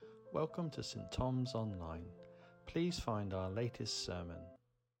Welcome to St Thomas Online. Please find our latest sermon.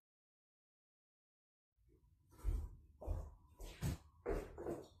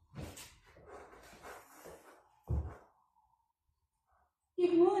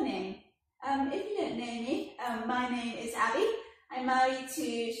 Good morning. If you don't know me, my name is Abby. I'm married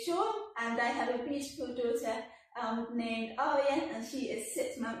to Sean and I have a beautiful daughter named Aria, and she is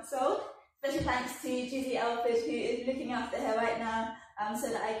 6 months old. Special thanks to Judy Alford, who is looking after her right now,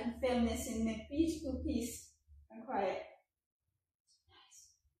 so that I can film this in a beautiful peace and quiet.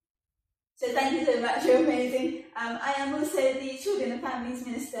 So thank you so much, you're amazing. I am also the Children and Families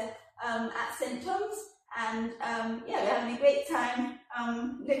Minister at St Thomas, and we're having a great time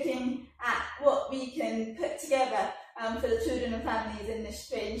looking at what we can put together for the children and families in this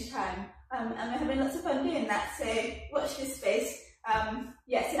strange time. And we're having lots of fun doing that, so watch this space.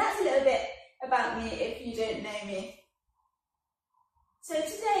 So that's a little bit about me if you don't know me. So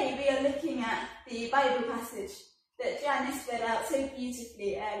today we are looking at the Bible passage that Janice read out so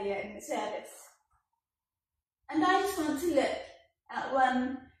beautifully earlier in the service. And I just want to look at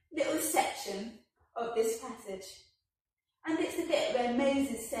one little section of this passage. And it's the bit where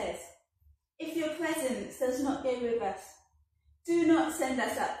Moses says, "If your presence does not go with us, do not send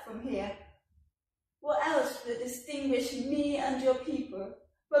us up from here. What else will distinguish me and your people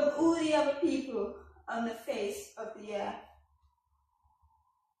from all the other people on the face of the earth?"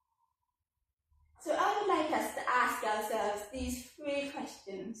 So I would like us to ask ourselves these 3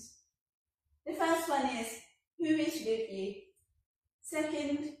 questions. The first one is, who is with you?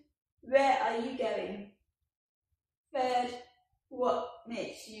 Second, where are you going? Third, what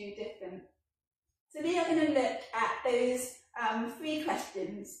makes you different? So we are going to look at those 3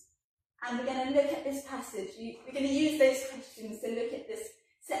 questions, and we're going to look at this passage. We're going to use those questions to look at this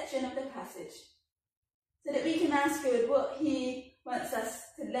section of the passage, so that we can ask God what He wants us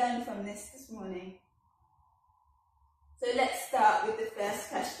to learn from this morning. So let's start with the first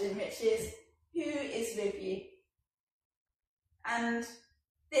question, which is, who is with you? And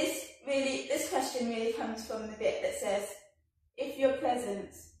this question really comes from the bit that says, if your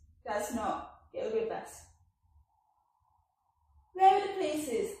presence does not go with us. Where are the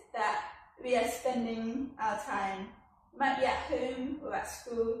places that we are spending our time? It might be at home or at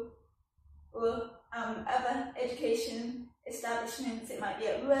school or other education establishments. It might be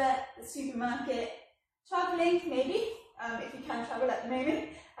at work, the supermarket, travelling maybe, if you can travel at the moment,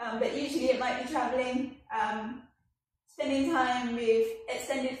 but usually it might be travelling, spending time with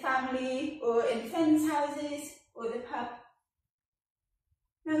extended family or in friends' houses or the pub.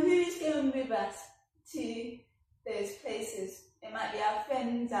 Now, who is going with us to those places? It might be our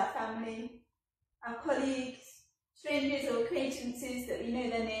friends, our family, our colleagues, strangers or acquaintances that we know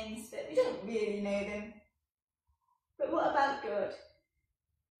their names, but we don't really know them. But what about God?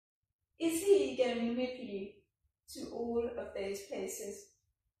 Is He going with you to all of those places?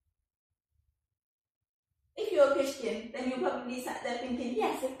 If you're a Christian, then you're probably sat there thinking,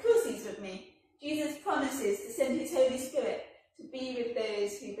 yes, of course He's with me. Jesus promises to send His Holy Spirit to be with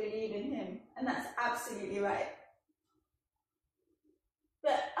those who believe in Him, and that's absolutely right.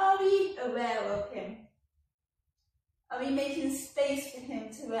 But are we aware of Him? Are we making space for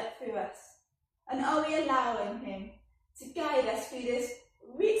Him to work through us? And are we allowing Him to guide us through this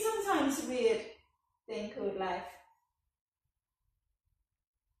sometimes weird thing called life?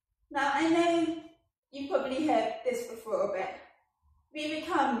 Now, I know you've probably heard this before, but we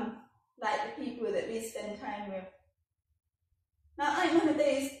become like the people that we spend time with. Now, I'm one of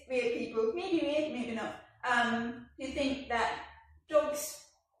those weird people, maybe weird, maybe not, who think that dogs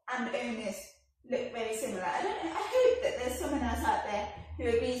and owners look very similar. I hope that there's someone else out there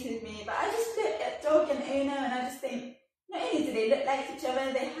who agrees with me, but I just look at dog and owner and I just think, not only do they look like each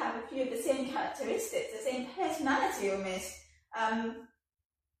other, they have a few of the same characteristics, the same personality almost.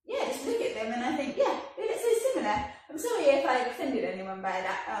 Just look at them and I think, they look so similar. I'm sorry if I offended anyone by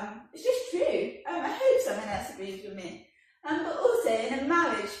that. It's just true. I hope someone else agrees with me. But also in a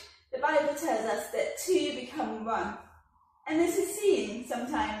marriage, the Bible tells us that 2 become 1. And this is seen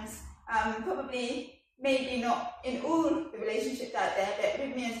sometimes, probably maybe not in all the relationships out there, but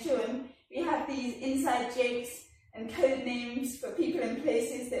with me and Sean, we have these inside jokes and code names for people and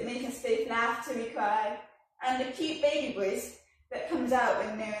places that make us both laugh till we cry, and a cute baby voice that comes out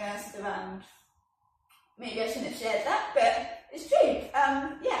when no one else is around. Maybe I shouldn't have shared that, but it's true.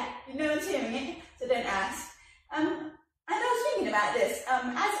 No one's hearing it, so don't ask. And I was thinking about this.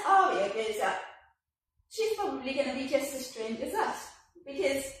 As Aria goes up, she's probably going to be just as strange as us,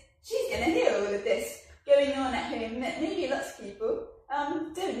 because she's going to hear all of this going on at home that maybe lots of people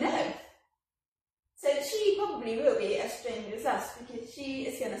don't know. So she probably will be as strange as us because she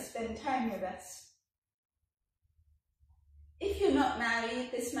is going to spend time with us. If you're not married,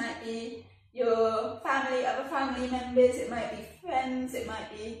 this might be your family, other family members, it might be friends, it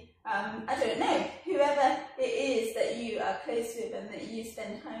might be, I don't know, whoever it is that you are close with and that you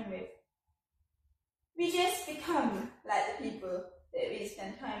spend time with. We just become like the people that we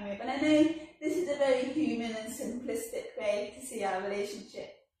spend time with. And I know this is a very human and simplistic way to see our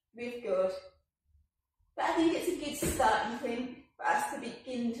relationship with God. But I think it's a good starting point for us to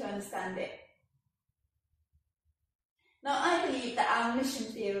begin to understand it. Now, I believe that our mission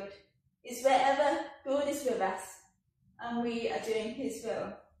field is wherever God is with us and we are doing His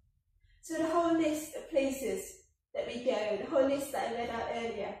will. So the whole list of places that we go, the whole list that I read out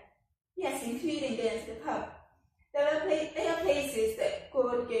earlier, yes, including going to the pub, they are places that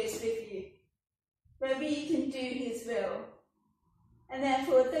God goes with you, where we can do His will. And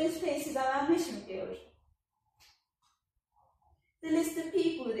therefore, those places are our mission field. The list of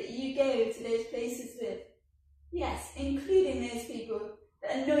people that you go to those places with, yes, including those people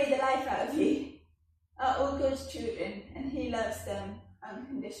that annoy the life out of you, are all God's children, and He loves them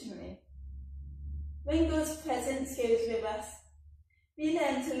unconditionally. When God's presence goes with us, we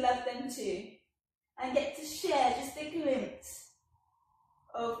learn to love them too, and get to share just a glimpse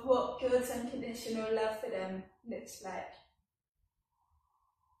of what God's unconditional love for them looks like.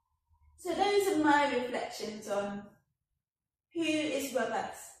 So those are my reflections on who is with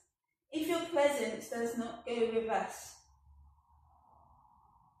us. If your presence does not go with us,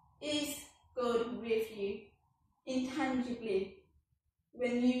 is God with you intangibly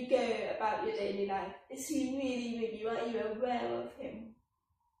when you go about your daily life? Is He really with you? Are you aware of Him?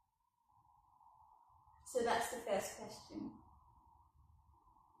 So that's the first question.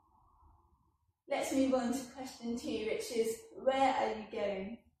 Let's move on to question 2, which is, where are you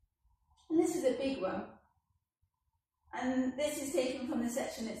going? And this is a big one. And this is taken from the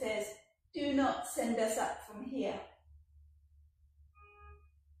section that says, do not send us up from here.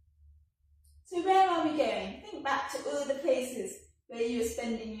 So where are we going? Think back to all the places where you are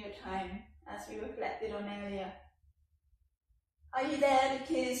spending your time, as we reflected on earlier. Are you there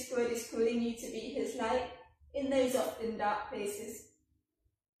because God is calling you to be His light in those often dark places?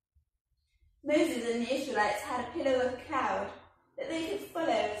 Moses and the Israelites had a pillar of cloud that they could follow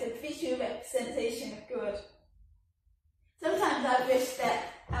as a visual representation of God. Sometimes I wish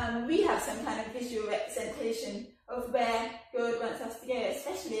that we have some kind of visual representation of where God wants us to go,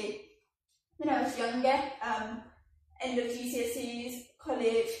 especially when I was younger, end of GCSEs,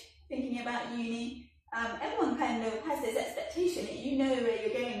 college, thinking about uni. Everyone kind of has this expectation that you know where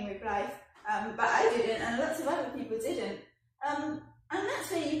you're going with life, but I didn't, and lots of other people didn't. And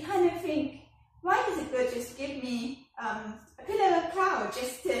that's where you kind of think, why doesn't God just give me a pillar of cloud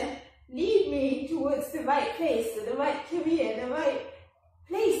just to lead me towards the right place, or the right career, the right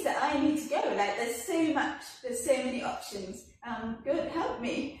place that I need to go? Like, there's so much, there's so many options. God help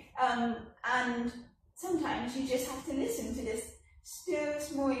me. And sometimes you just have to listen to this still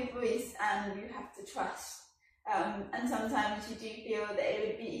small voice, and you have to trust. And sometimes you do feel that it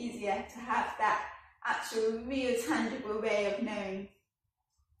would be easier to have that actual, real, tangible way of knowing.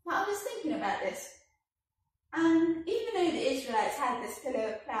 But I was thinking about this, and even though the Israelites had this pillar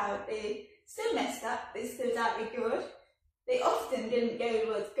of cloud, they still messed up, they stood out with God. They often didn't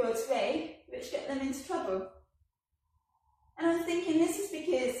go with God's way, which got them into trouble. And I was thinking, this is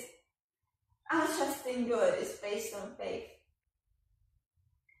because our trust in God is based on faith.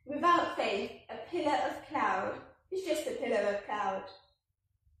 Without faith, a pillar of cloud is just a pillar of cloud.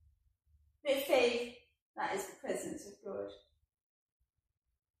 With faith, that is the presence of God.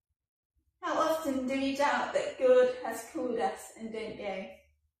 How often do we doubt that God has called us and don't go?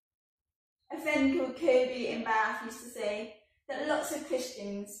 A friend called Kobe in Bath used to say that lots of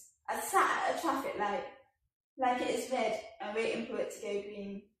Christians are sat at a traffic light, like it is red and waiting for it to go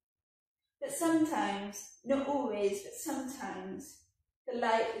green. But sometimes, not always, but sometimes, the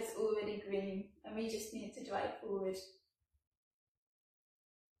light is already green and we just need to drive forward.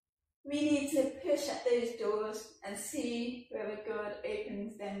 We need to push at those doors and see whether God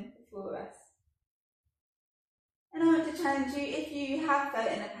opens them before us. And I want to challenge you, if you have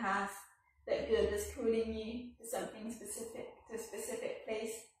felt in the past that God is calling you to something specific, to a specific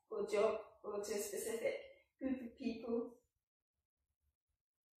place or job, or to a specific group of people,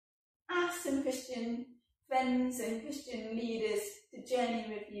 ask some Christian friends and Christian leaders to journey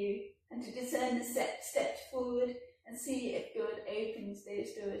with you and to discern the steps forward and see if God opens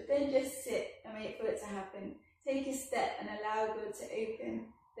those doors. Don't just sit and wait for it to happen. Take a step and allow God to open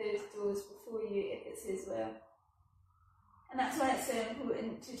those doors before you if it's His will. And that's why it's so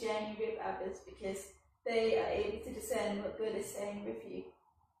important to journey with others, because they are able to discern what God is saying with you.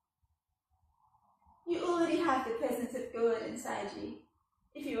 You already have the presence of God inside you.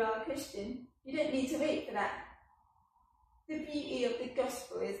 If you are a Christian, you don't need to wait for that. The beauty of the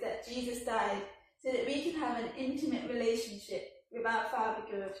gospel is that Jesus died so that we can have an intimate relationship with our Father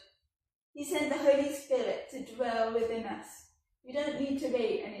God. He sent the Holy Spirit to dwell within us. You don't need to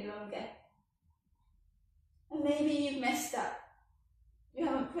wait any longer. And maybe you've messed up. You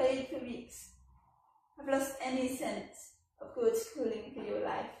haven't prayed for weeks. Have lost any sense of God's calling for your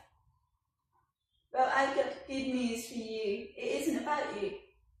life. Well, I've got good news for you. It isn't about you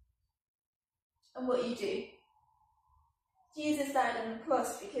and what you do. Jesus died on the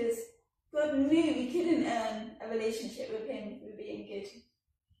cross because God knew we couldn't earn a relationship with him through being good.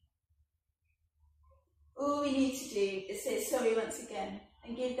 All we need to do is say sorry once again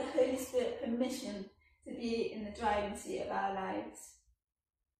and give the Holy Spirit permission to be in the driving seat of our lives.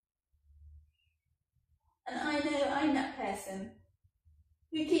 And I know I'm that person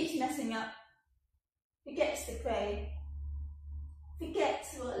who keeps messing up, forgets to pray,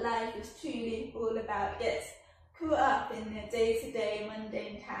 forgets what life is truly all about, gets caught up in the day-to-day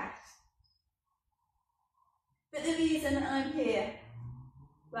mundane tasks. But the reason I'm here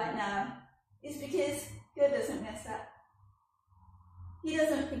right now is because God doesn't mess up. He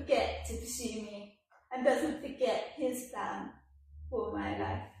doesn't forget to pursue me and doesn't forget his plan for my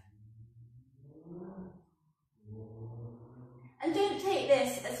life. And don't take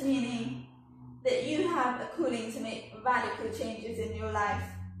this as meaning that you have a calling to make radical changes in your life.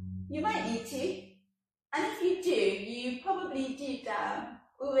 You might need to. And if you do, you probably deep down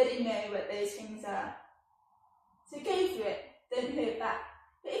already know what those things are. So go for it, don't hold back.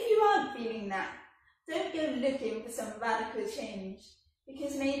 But if you aren't feeling that, don't go looking for some radical change,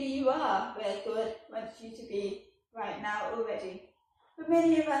 because maybe you are where God wants you to be right now already. For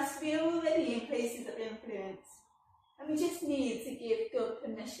many of us, we are already in places of influence, and we just need to give God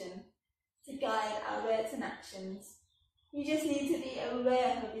permission to guide our words and actions. You just need to be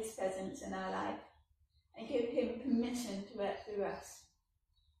aware of his presence in our life and give him permission to work through us.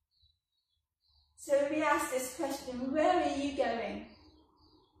 So we ask this question, where are you going?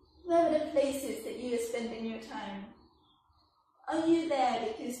 Where are the places that you are spending your time? Are you there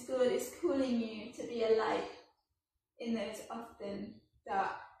because God is calling you to be a light in those often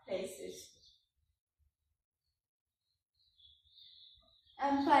dark places?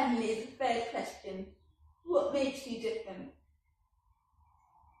 And finally, the third question, what makes you different?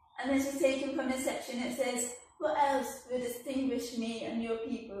 And this is taken from this section. It says, what else will distinguish me and your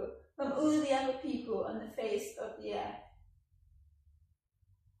people from all the other people on the face of the earth?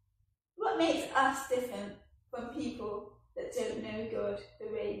 What makes us different from people that don't know God the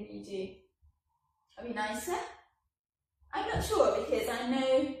way we do? Are we nicer? I'm not sure, because I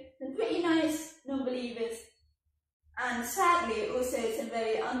know some pretty nice non-believers and sadly also some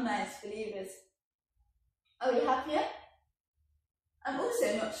very unnice believers. Are we happier? I'm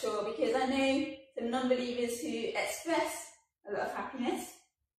also not sure, because I know some non-believers who express a lot of happiness,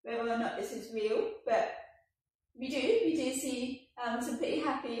 whether or not this is real, but we do see some pretty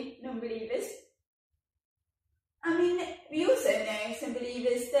happy non-believers. I mean, we also know some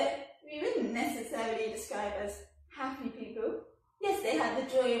believers that we wouldn't necessarily describe as happy people. Yes, they have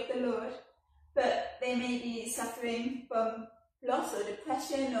the joy of the Lord, but they may be suffering from loss or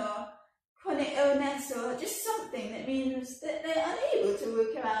depression or chronic illness or just something that means that they're unable to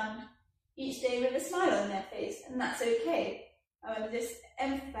walk around each day with a smile on their face, and that's okay. I want to just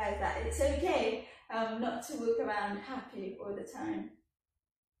emphasize that it's okay not to walk around happy all the time.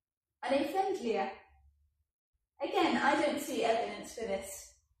 Are they friendlier? Again, I don't see evidence for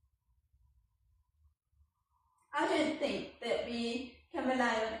this. I don't think that we can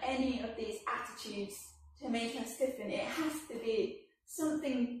rely on any of these attitudes to make us different. It has to be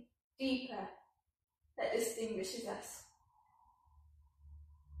something deeper that distinguishes us.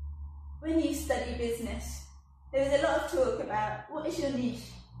 When you study business, there's a lot of talk about what is your niche,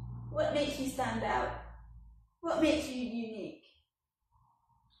 what makes you stand out, what makes you unique.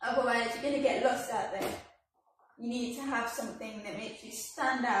 Otherwise, you're going to get lost out there. You need to have something that makes you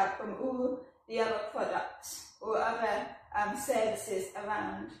stand out from all the other products or other services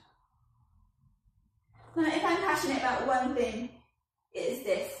around. Now, if I'm passionate about one thing, it is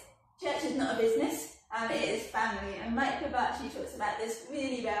this. Church is not a business, it is family. And Mike Kavachi talks about this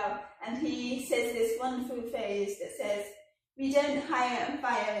really well, and he says this wonderful phrase that says, we don't hire and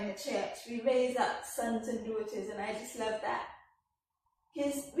fire in the church, we raise up sons and daughters, and I just love that.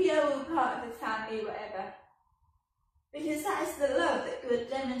 Because we are all part of the family, whatever. Because that is the love that God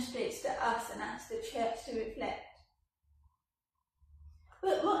demonstrates to us and asks the church to reflect.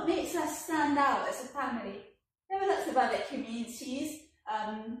 But what makes us stand out as a family? There are lots of other communities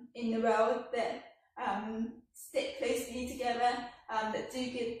in the world that stick closely together, that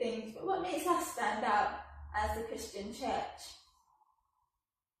do good things, but what makes us stand out as the Christian church?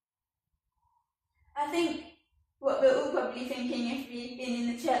 I think what we're all probably thinking if we've been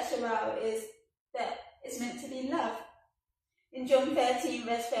in the church a while is that it's meant to be love. In John 13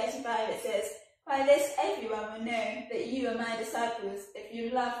 verse 35 it says, "By this everyone will know that you are my disciples if you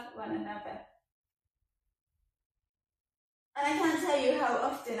love one another." And I can't tell you how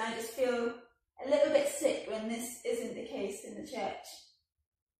often I just feel a little bit sick when this isn't the case in the church.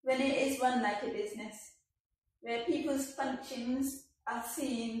 When it is run like a business, where people's functions are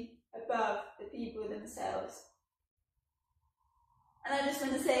seen above the people themselves. And I just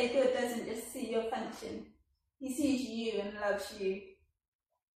want to say, God doesn't just see your function, He sees you and loves you.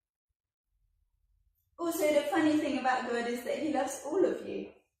 Also, the funny thing about God is that He loves all of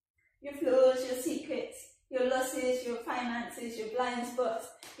you. Your flaws, your secrets, your losses, your finances, your blind spots,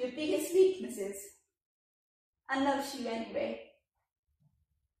 your biggest weaknesses, and loves you anyway.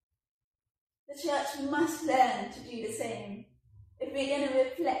 The church must learn to do the same if we're going to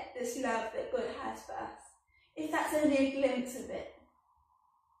reflect this love that God has for us, if that's only a glimpse of it.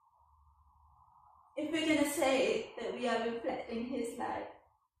 If we're going to say that we are reflecting His light,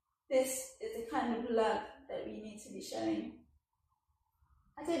 this is the kind of love that we need to be showing.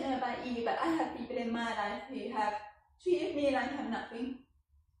 I don't know about you, but I have people in my life who have treated me like I'm nothing.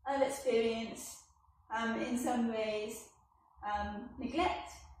 I've experienced, in some ways,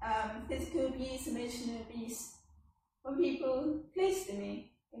 neglect, physical abuse, emotional abuse from people close to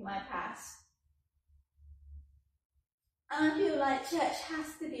me in my past. And I feel like church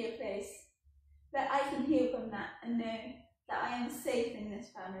has to be a place that I can heal from that and know that I am safe in this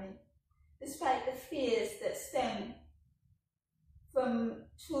family, despite the fears that stem from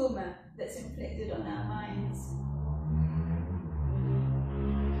trauma that's inflicted on our minds.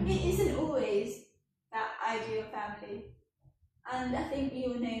 It isn't always that ideal family, and I think we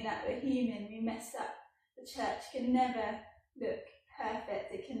all know that we're human, we mess up. The church can never look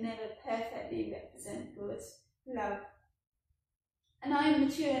perfect, it can never perfectly represent God's love. And I am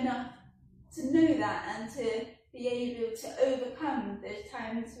mature enough to know that and to be able to overcome those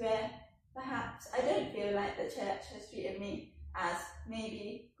times where perhaps I don't feel like the church has treated me as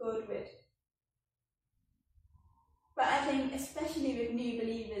maybe God would. But I think especially with new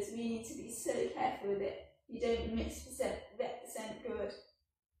believers, we need to be so careful that we don't misrepresent God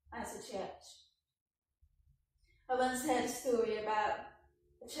as a church. I once heard a story about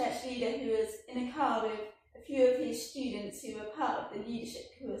a church leader who was in a car with a few of his students who were part of the leadership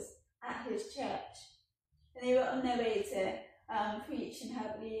course at his church. And they were on their way to preach and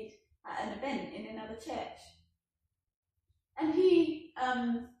help lead at an event in another church. And he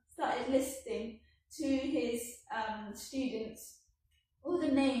started listing to his students all the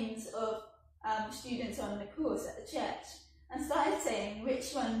names of students on the course at the church, and started saying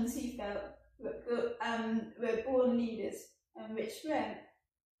which ones he felt were born leaders and which weren't.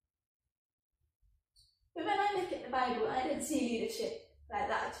 But when I look at the Bible, I don't see leadership like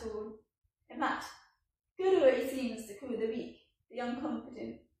that at all. In fact, God already seems to call the weak, the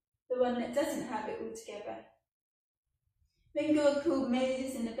unconfident, the one that doesn't have it all together. When God called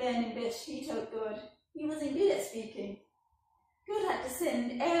Moses in the burning bush, he told God he wasn't good at speaking. God had to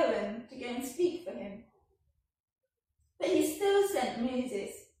send Aaron to go and speak for him. But he still sent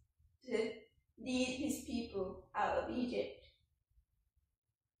Moses to lead his people out of Egypt.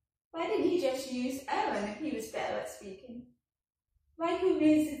 Why didn't he just use Aaron if he was better at speaking? Why call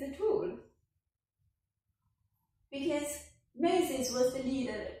Moses at all? Because Moses was the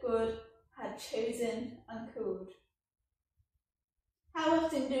leader that God had chosen and called. How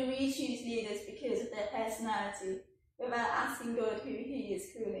often do we choose leaders because of their personality without asking God who he is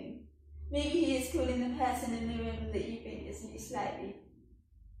calling? Maybe he is calling the person in the room that you think is least likely.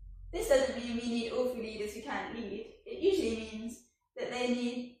 This doesn't mean we need awful leaders who can't lead. It usually means that they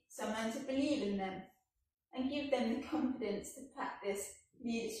need someone to believe in them and give them the confidence to practice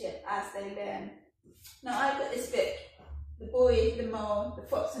leadership as they learn. Now, I've got this book, The Boy, the Mole, the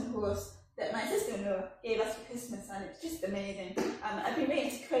Fox and Horse, that my sister-in-law gave us for Christmas, and it's just amazing. I've been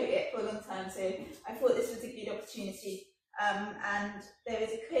waiting to quote it for a long time, so I thought this was a good opportunity. And there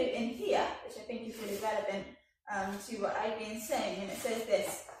is a quote in here, which I think is really relevant to what I've been saying, and it says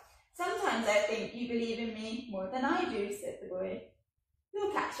this: "Sometimes I think you believe in me more than I do," said the boy.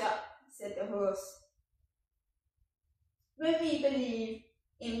 "You'll catch up," said the horse. When we believe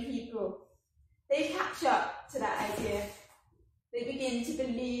in people, they catch up to that idea. They begin to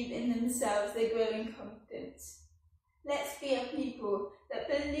believe in themselves, they grow in confidence. Let's be a people that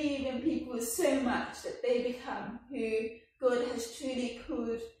believe in people so much that they become who God has truly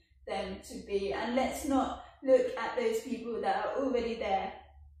called them to be. And let's not look at those people that are already there.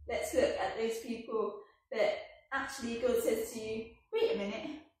 Let's look at those people that actually God says to you, wait a minute,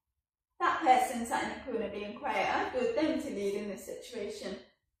 that person sat in the corner being quiet, I've got them to lead in this situation.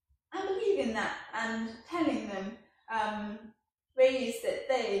 And believe in that and telling them ways that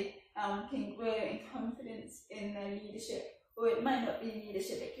they can grow in confidence in their leadership. Or it might not be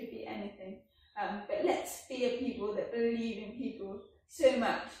leadership, it could be anything. But let's be a people that believe in people so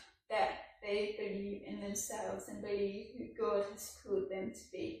much that they believe in themselves and believe who God has called them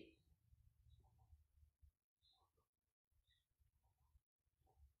to be.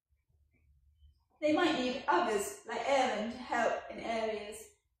 They might need others, like Aaron, to help in areas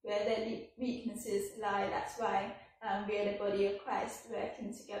where their weaknesses lie. That's why we are the body of Christ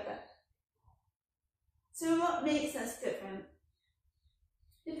working together. So what makes us different?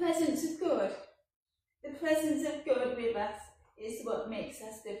 The presence of God. The presence of God with us is what makes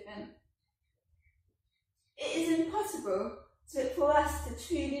us different. It is impossible for us to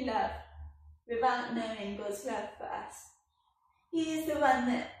truly love without knowing God's love for us. He is the one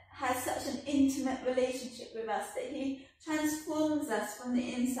that has such an intimate relationship with us that he transforms us from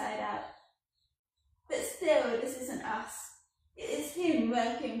the inside out. But still, this isn't us. It is him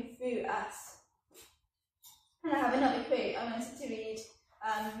working through us. And I have another quote I wanted to read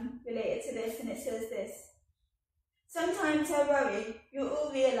related to this, and it says this. Sometimes I worry you'll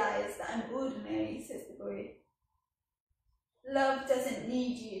all realise that I'm ordinary, says the boy. Love doesn't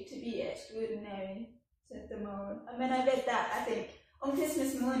need you to be extraordinary, said the mole. And when I read that, I think, on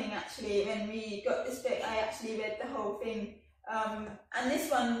Christmas morning actually, when we got this book, I actually read the whole thing. And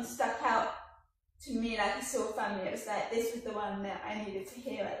this one stuck out to me like a sore family. It was like, this was the one that I needed to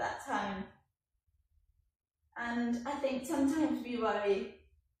hear at that time. And I think sometimes we worry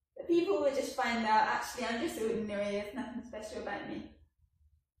that people will just find out, actually, I'm just ordinary, there's nothing special about me.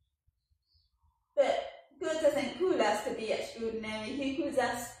 But God doesn't call us to be extraordinary. He calls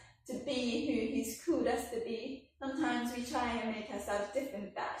us to be who he's called us to be. Sometimes we try and make ourselves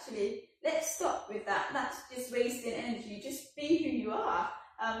different, but actually, let's stop with that. That's just wasting energy. Just be who you are.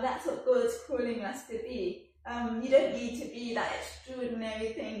 That's what God's calling us to be. You don't need to be that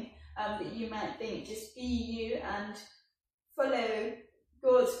extraordinary thing that you might think. Just be you and follow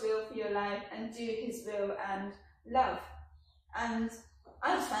God's will for your life and do his will and love. And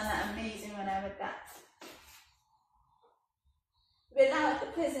I just found that amazing when I read that. Without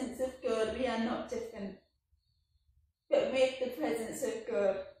the presence of God, we are not different. But with the presence of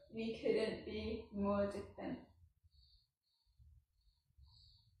God, we couldn't be more different.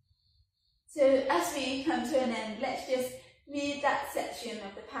 So as we come to an end, let's just read that section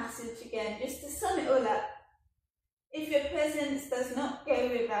of the passage again, just to sum it all up. If your presence does not go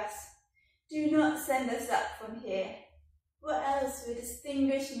with us, do not send us up from here. What else will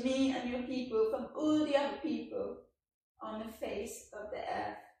distinguish me and your people from all the other people on the face of the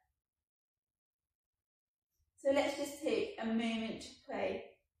earth? So let's just take a moment to pray.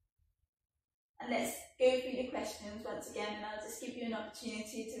 And let's go through the questions once again, and I'll just give you an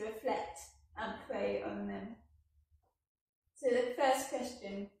opportunity to reflect and pray on them. So the first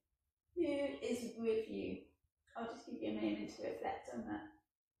question, who is with you? I'll just give you a moment to reflect on that.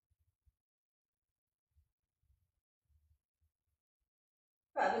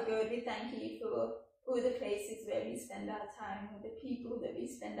 Father God, we thank you for all the places where we spend our time, with the people that we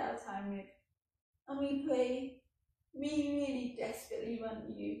spend our time with. And we pray, we really desperately want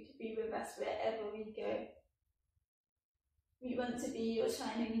you to be with us wherever we go. We want to be your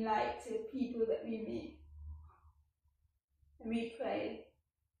shining light to the people that we meet. And we pray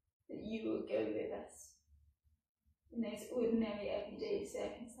that you will go with us in those ordinary, everyday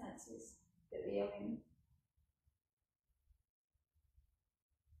circumstances that we are in.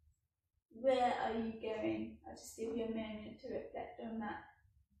 Where are you going? I'll just give you a moment to reflect on that.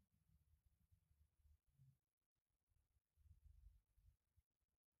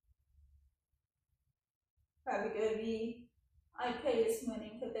 Father God, I pray this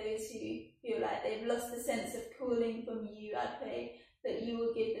morning for those who feel like they've lost the sense of calling from you. I pray that you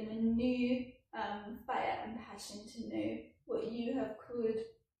will give them a new fire and passion to know what you have called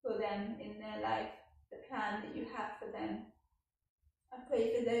for them in their life, the plan that you have for them. I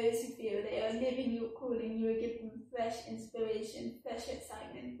pray for those who feel they are living your calling, you will give them fresh inspiration, fresh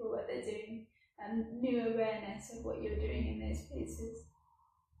excitement for what they're doing, and new awareness of what you're doing in those places.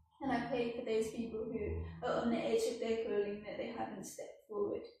 And I pray for those people who are on the edge of their calling, that they haven't stepped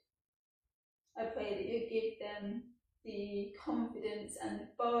forward. I pray that you give them the confidence and the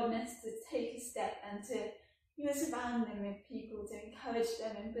boldness to take a step and to You will surround them with people to encourage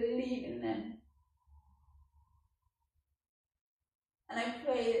them and believe in them. And I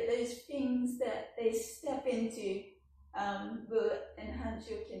pray that those things that they step into will enhance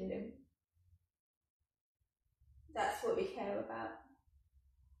your kingdom. That's what we care about.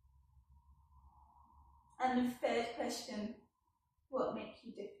 And the third question, what makes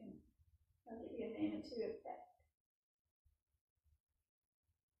you different? I'll give you a moment to reflect.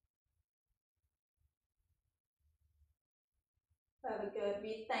 Father God,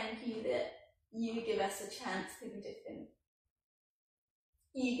 we thank you that you give us a chance to be different.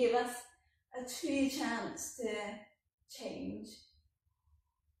 You give us a true chance to change,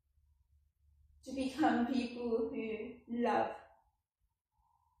 to become people who love.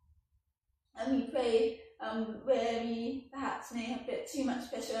 And we pray where we perhaps may have put too much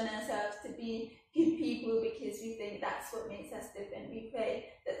pressure on ourselves to be good people because we think that's what makes us different. We pray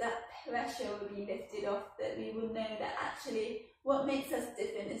that that pressure will be lifted off, that we will know that actually what makes us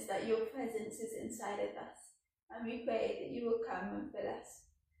different is that your presence is inside of us. And we pray that you will come and fill us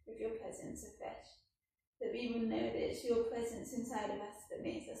with your presence afresh, that we will know that it's your presence inside of us that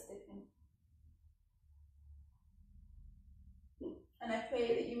makes us different. And I pray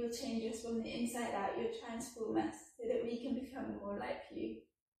that you will change us from the inside out, you'll transform us so that we can become more like you,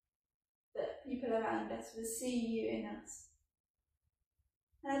 that people around us will see you in us.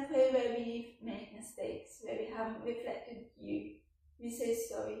 And I pray where we've made mistakes, where we haven't reflected you, we say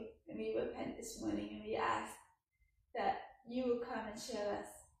sorry and we repent this morning, and we ask that you will come and show us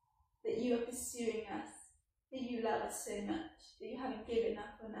that you are pursuing us, that you love us so much, that you haven't given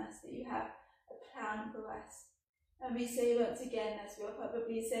up on us, that you have a plan for us. And we say once again, as we'll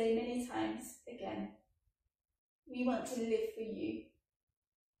probably say many times again, we want to live for you.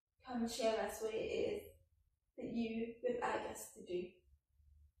 Come show us what it is that you would like us to do.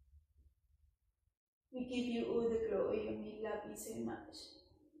 We give you all the glory and we love you so much.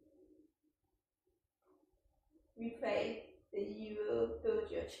 We pray that you will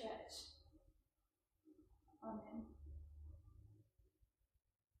build your church. Amen.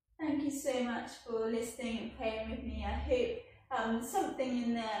 Thank you so much for listening and praying with me. I hope something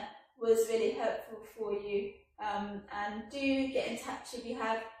in there was really helpful for you. And do get in touch if you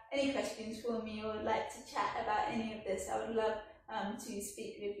have any questions for me or would like to chat about any of this. I would love to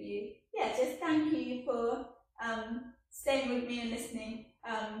speak with you. Yeah, just thank you for staying with me and listening.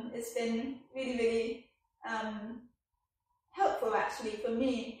 It's been really, really helpful actually for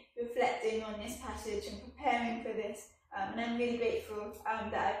me reflecting on this passage and preparing for this. And I'm really grateful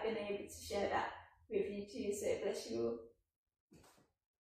that I've been able to share that with you too, so bless you all.